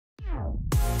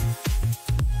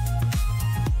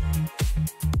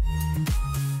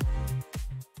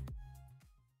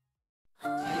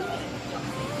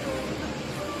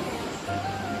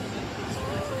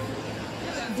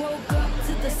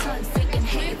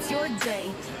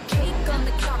day. Cake on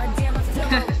the counter, damn, I feel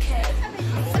okay.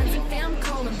 Friends and fam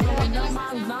calling, blowing up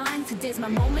my line. Today's my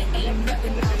moment, ain't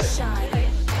nothing but a shine.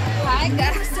 Hi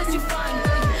guys! Says you fine,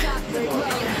 girl, you got the glow.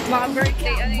 Mga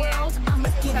birthday, ano yan? World, I'ma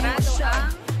give you a Sarado shot.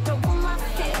 ang Don't want my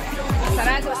fit, don't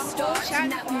sarado ang start, ocean.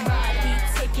 not nobody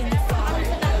taking it far.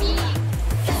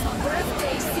 It's my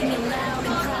birthday, singing loud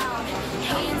and proud.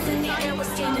 Hands in the air, we're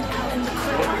standing out in the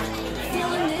crowd.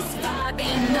 Feeling this vibe,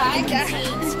 ain't nothing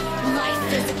contained.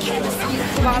 Life is a canvas, I'm the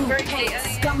Mga one who birthday, paints.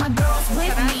 ano yan? Got my girls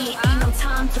with me, ain't no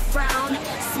time to frown.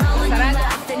 Smiling and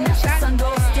laughing as the sun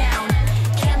goes down.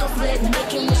 Candles lit,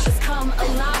 making wishes come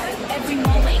alive. Every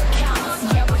moment counts,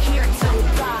 yeah, we're here till we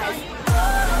thrive.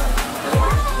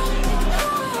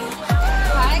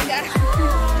 Hi guys!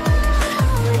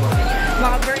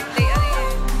 Mga birthday, ano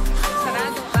yan?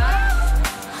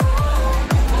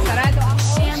 Sarado ang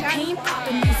ocean. Champagne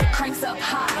popping, music cranks up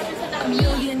high. A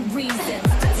million reasons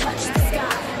to touch the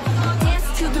sky. Dance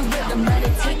to the rhythm, let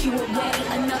it take you away.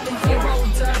 Another year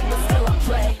older, but still I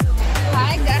play.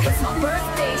 Hi guys! It's my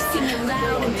birthday, singing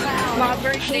loud and proud. Mga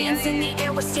birthday, Hands in the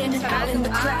air, we're standing out in the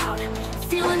crowd.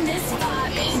 Feeling this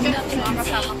vibe, ain't nothing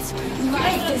contained.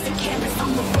 Life is a canvas,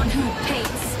 I'm the one who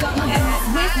paints. Got my girls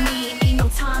with me, ain't no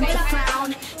time to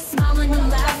frown. Smiling and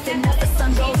laughing as the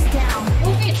sun goes down.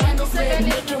 Candles lit,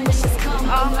 making wishes come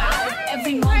alive.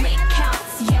 Every moment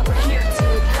counts, yeah, we're here to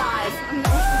thrive.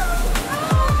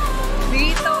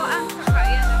 Dito ang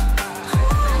kaya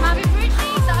ng happy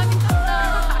birthday sa aming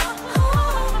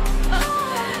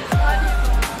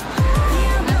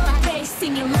Birthday,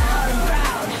 singing loud and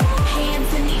proud.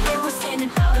 Hands in the air, we're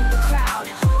standing out in the crowd.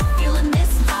 Feeling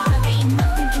this vibe, ain't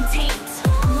nothing contained.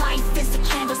 Life is a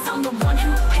canvas, I'm the one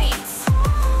who paints.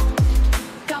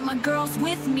 Got my girls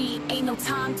with me, ain't no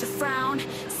time to frown.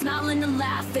 Smiling and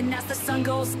laughing as the sun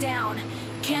goes down.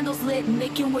 Candles lit,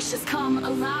 making wishes come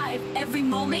alive. Every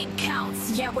moment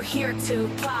counts, yeah, we're here to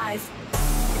thrive.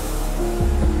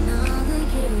 Another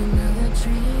year, another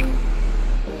dream.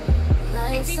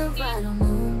 Life's a ride on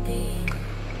moonbeam.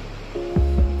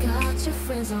 Got your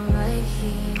friends all right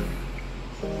here.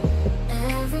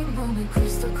 Every moment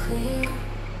crystal clear.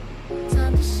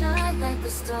 Time to shine like the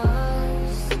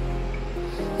stars.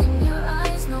 In your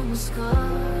eyes, no more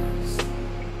scars.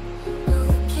 Blow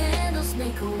the candles,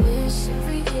 make a wish.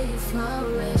 Every day you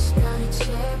flourish. Got a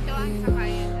chair Ito ang here.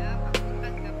 sakaya na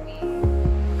pagkagabi.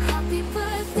 Happy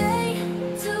birthday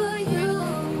to you.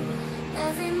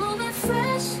 Every moment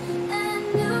fresh and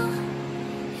new.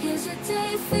 Here's your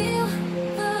day, feel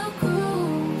the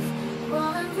groove.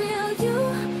 Raw and real, you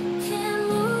can't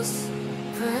lose.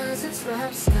 Presents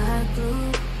wrapped sky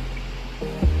blue.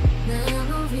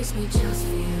 Memories made just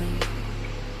for you.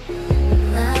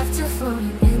 Laughter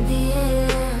floating in the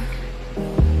air.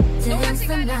 Dance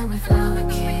the night without a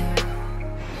care.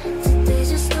 Today's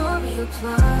your story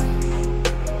apart.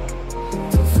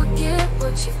 Don't forget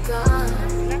what you've got.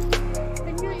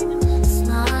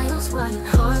 Smiles wide and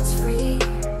hearts free.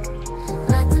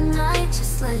 Let the night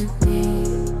just let it be.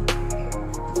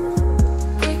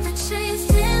 Break the chains,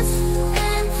 dance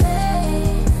and play.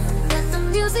 Let the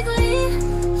music lead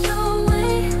your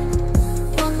way.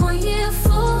 One more year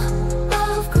full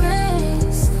of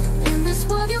grace. In this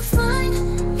world you'll find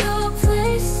your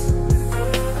place.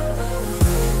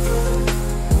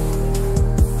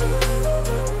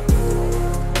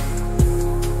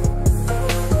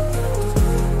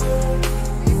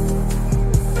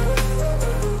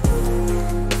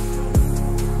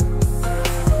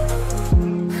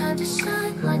 Time to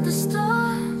shine like the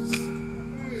stars.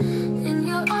 In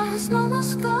your eyes, no more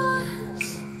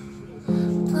scars.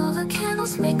 Blow the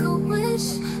candles, make a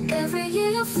wish. Every year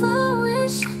you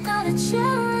flourish. Gotta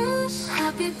cherish.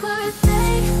 Happy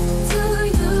birthday to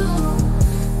you.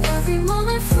 Every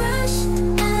moment fresh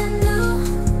and new.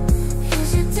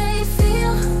 Here's your day,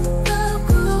 feel the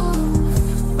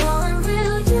groove. Raw and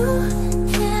real, you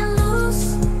can't lose.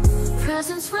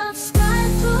 Presents wrapped sky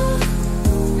blue.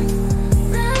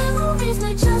 Memories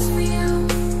made just for you.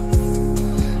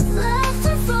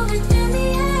 Laughter floating in the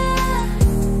air.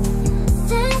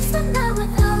 Dance the night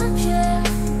without a care.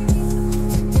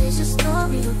 Today's your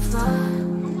story of love.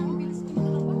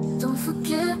 Don't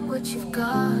forget what you've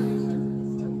got.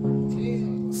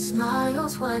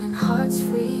 Smiles wide and hearts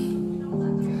free.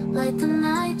 Light the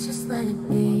night, just let it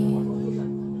be.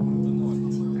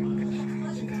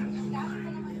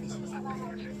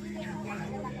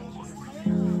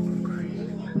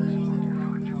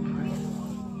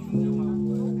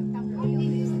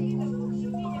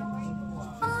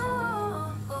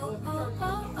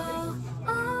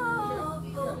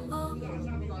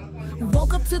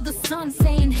 Woke up to the sun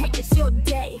saying, hey, it's your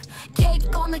day.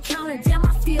 Cake on the counter, damn,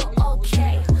 I feel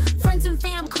okay. Friends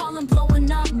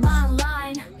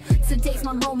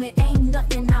moment, ain't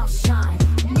nothing outshine.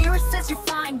 Mirror says you're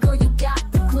fine, girl, you got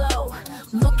the glow.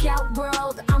 Look out,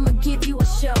 world, I'ma give you a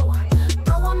show.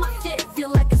 Throw on my fit,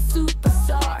 feel like a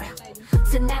superstar.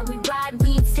 Tonight we ride,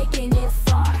 we ain't taking it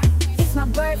far. It's my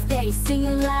birthday,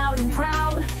 singing loud and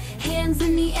proud. Hands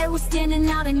in the air, we're standing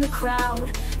out in the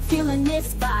crowd. Feeling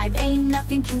this vibe, ain't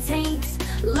nothing contained.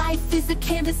 Life is a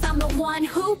canvas, I'm the one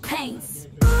who paints.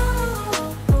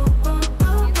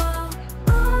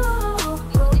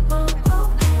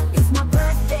 It's my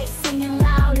birthday, singing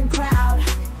loud and proud.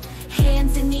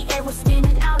 Hands in the air, we're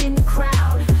standing out in the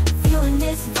crowd. Feeling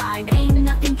this vibe, ain't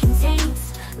nothing contained.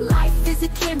 Life is a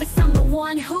canvas, I'm the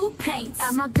one who paints.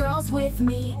 Got my girls with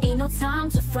me, ain't no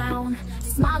time to frown.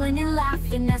 Smiling and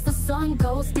laughing as the sun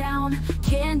goes down.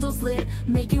 Candles lit,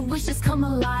 making wishes come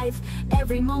alive.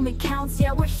 Every moment counts,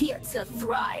 yeah, we're here to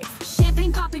thrive.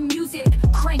 Champagne popping, music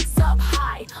cranks up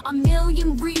high. A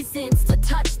million reasons to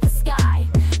touch the sky.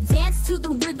 Dance to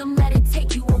the rhythm, let it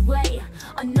take you away.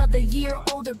 Another year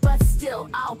older, but still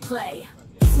I'll play.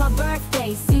 It's my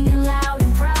birthday, singing loud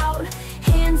and proud.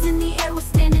 Hands in the air, we're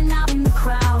standing out in the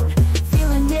crowd.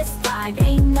 Feeling this vibe,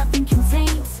 ain't nothing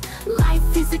contained.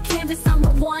 Life is a canvas, I'm the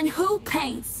one who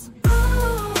paints.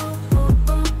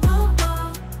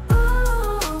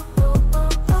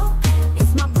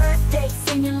 It's my birthday,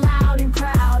 singing loud and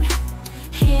proud.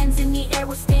 Hands in the air,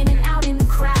 we're standing out in the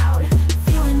crowd.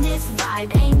 Feeling this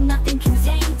vibe, ain't nothing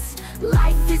contained.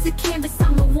 Life is a canvas,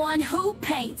 I'm the one who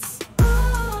paints.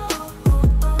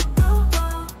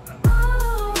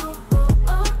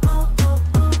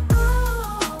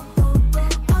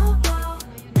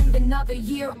 Another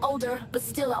year older, but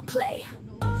still I'll play.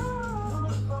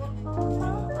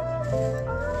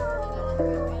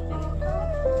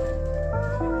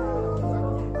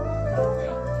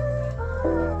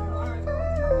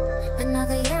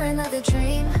 Another year, another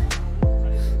dream.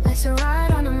 Let's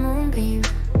ride on a moonbeam.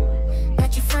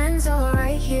 Got your friends all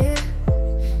right here.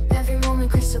 Every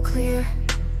moment crystal clear.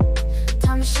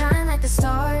 Time to shine like the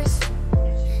stars.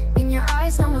 In your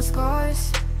eyes, no more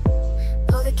scars.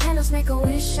 Blow the candles, make a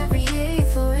wish. Every year you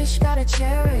flourish, gotta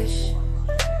cherish.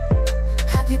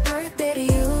 Happy birthday to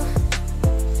you.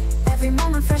 Every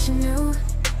moment fresh and new.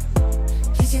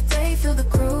 Here's your day, feel the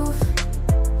groove.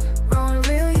 Rolling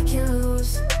real, you can't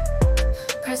lose.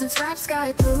 Presents wrapped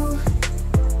sky blue.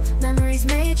 Memories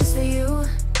made just for you.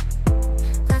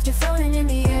 Laughter floating in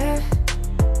the air.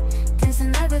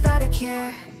 Dancing light without a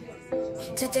care.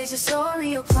 Today's a story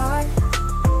you'll plot.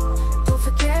 Don't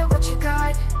forget what you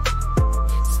got.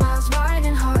 Smiles wide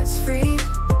and hearts free.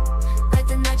 Like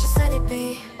the night, just let it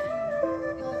be.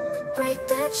 Break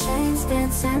the chains,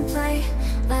 dance and play.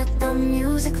 Let the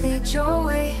music lead your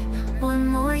way. One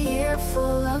more year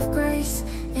full of grace.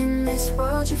 In this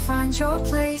world you find your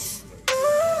place.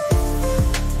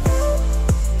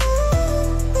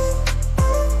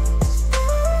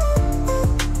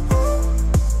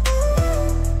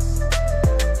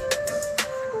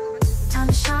 Time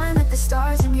to shine like the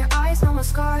stars. In your eyes, no more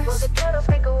scars. Blow the candles,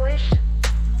 make a wish.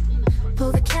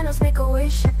 Blow the candles, make a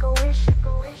wish.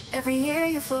 Every year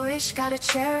you flourish, gotta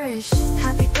cherish.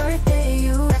 Happy birthday to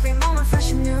you. Every moment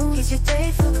fresh and new. Here's your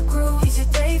day, feel the groove. Here's your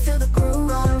day, feel the groove.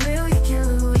 Rolling real, you can't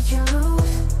lose, you can't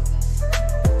lose.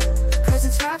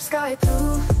 Presents wrapped sky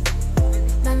blue.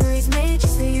 Memories made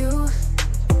just for you.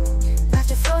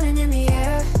 Laughter floating in the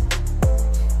air.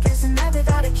 Dancing night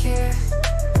without a care.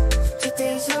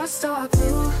 Today's your star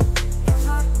blue.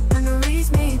 Memories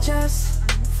made just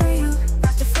for you.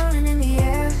 Laughter floating in the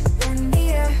air.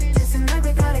 Dancing night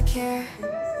without a care.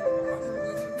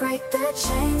 Break the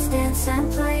chains, dance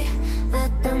and play.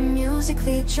 Let the music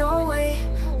lead your way.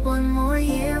 One more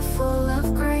year full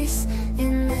of grace.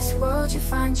 In this world you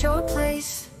find your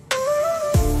place.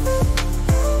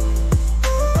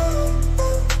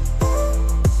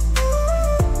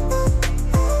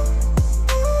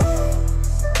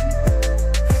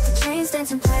 Break the chains,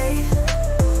 dance and play.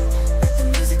 Let the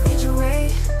music lead your way.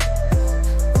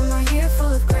 One more year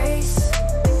full of grace.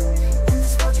 In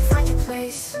this world you find your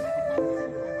place.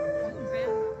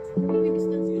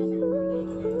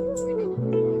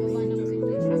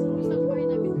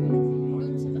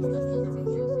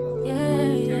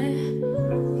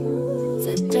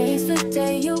 Today's the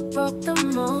day you broke the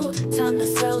mold. Time to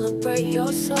celebrate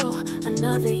your soul.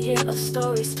 Another year of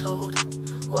stories told.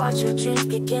 Watch your dreams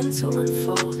begin to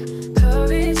unfold.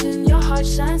 Courage in your heart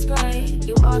shines bright.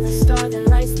 You are the star that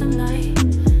lights the night.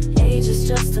 Age is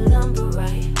just a number,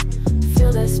 right?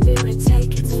 Feel that spirit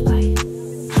take its flight.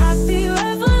 Happy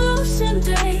Revolution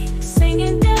Day.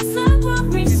 Singing, dance, and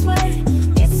worry sway.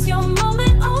 It's your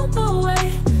moment all the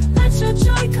way. Let your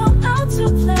joy come out to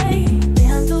play.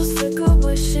 Candles, flicker,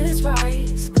 wishes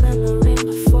rise. Glimmering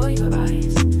before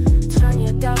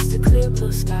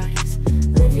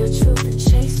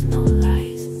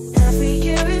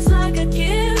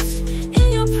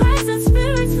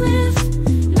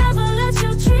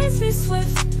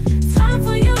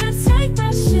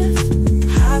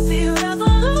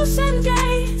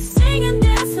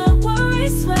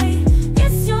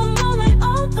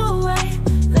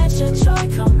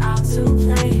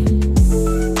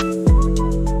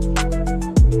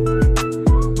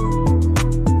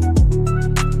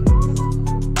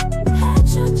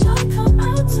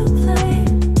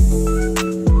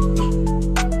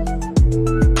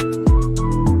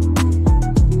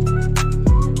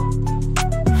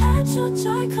your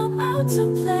joy come out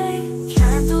to play.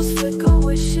 Candles flicker,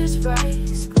 wishes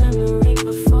rise, glimmering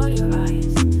before your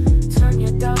eyes. Turn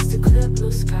your doubts to clear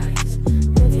blue skies.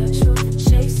 Live your truth and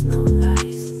chase no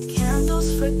lies.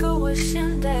 Candles flicker,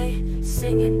 wishing day.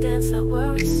 Sing and dance, let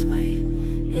worries sway.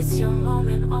 It's your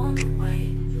moment on the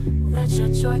way. Let your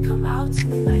joy come out to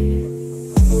play.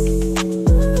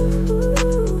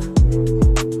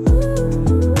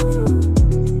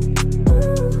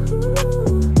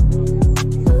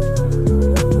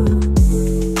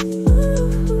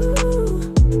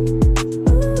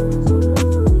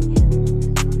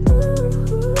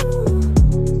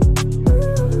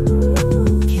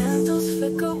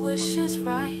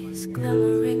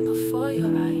 Glimmering before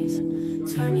your eyes.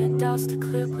 Turn your doubts to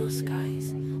clear blue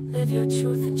skies. Live your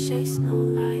truth and chase no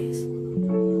lies.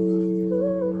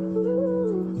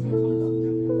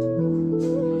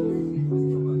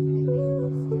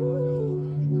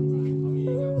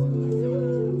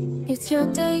 It's your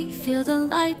day, feel the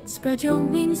light. Spread your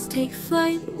wings, take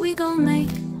flight. We gon'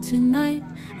 make tonight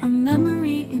a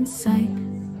memory in sight.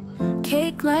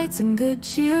 Cake lights and good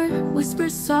cheer, whisper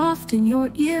soft in your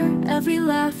ear. Every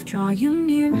laugh draw you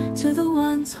near to the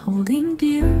ones holding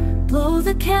dear. Blow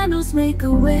the candles, make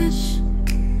a wish.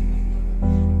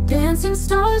 Dancing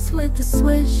stars with a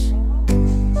swish.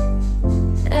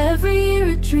 Every year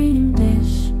a dream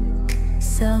dish.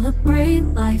 Celebrate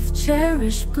life,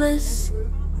 cherish bliss.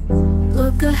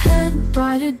 Look ahead,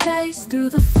 brighter days.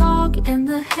 Through the fog and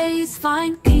the haze,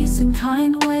 find peace in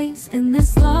kind ways. In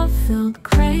this love-filled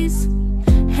craze,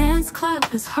 hands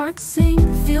clap as hearts sing.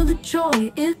 Feel the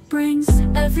joy it brings.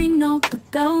 Every note the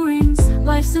bell rings.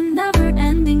 Life's a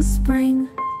never-ending spring.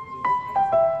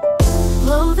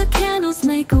 Blow the candles,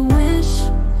 make a wish.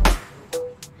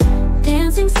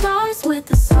 Dancing stars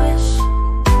with a swish.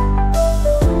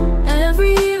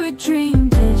 Every year a dream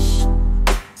dish.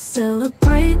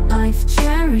 Celebrate life,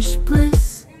 cherish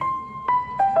bliss.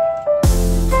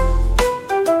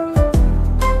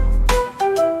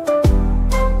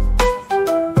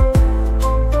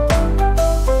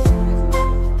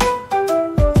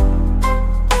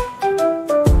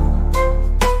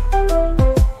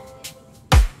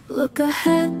 Look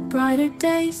ahead, brighter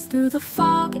days. Through the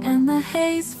fog and the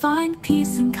haze, find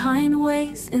peace in kind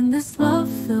ways. In this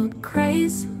love-filled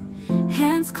craze,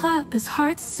 hands clap as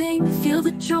hearts sing. Feel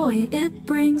the joy it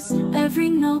brings. Every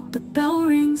note the bell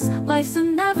rings. Life's a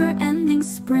never-ending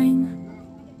spring.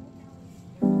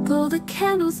 Blow the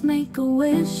candles, make a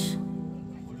wish.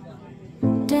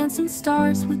 Dancing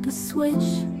stars with a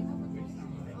swish.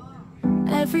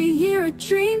 Every year a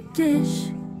dream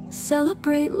dish.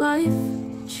 Celebrate life,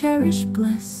 cherish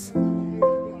bliss.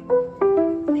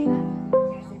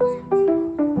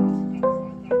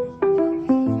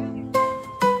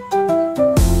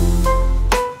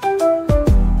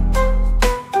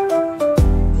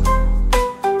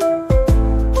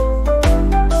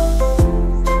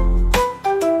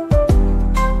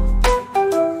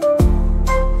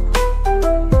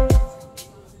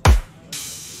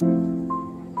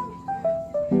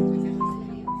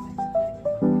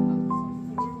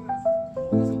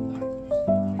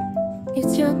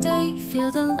 It's your day,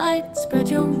 feel the light. Spread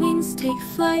your wings, take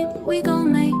flight. We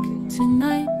gon' make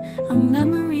tonight a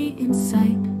memory in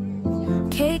sight.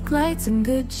 Cake lights and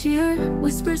good cheer,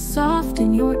 whisper soft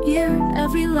in your ear.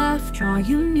 Every laugh draw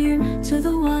you near to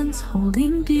the ones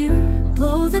holding dear.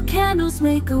 Blow the candles,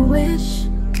 make a wish.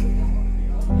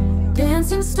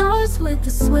 Dancing stars with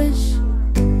a swish.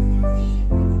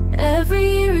 Every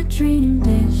year a dream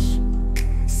dish.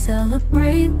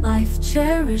 Celebrate life,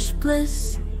 cherish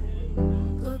bliss.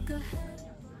 Look ahead.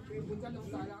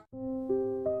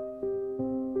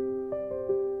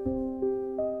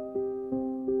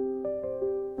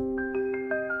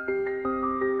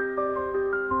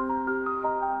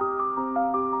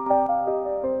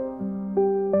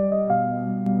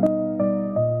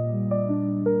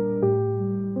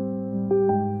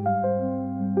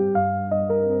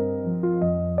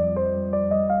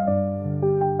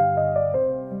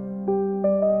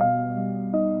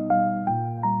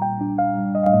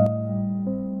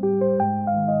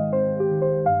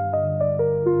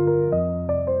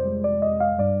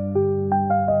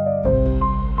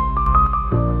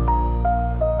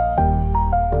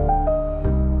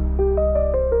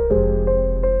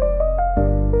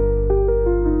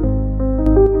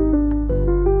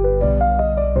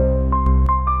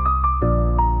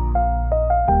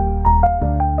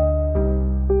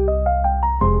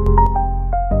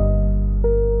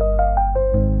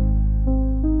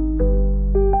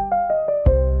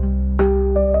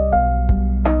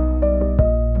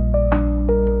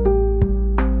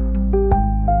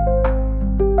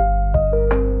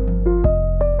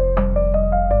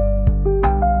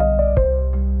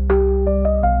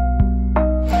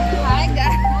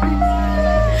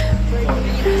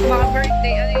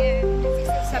 ano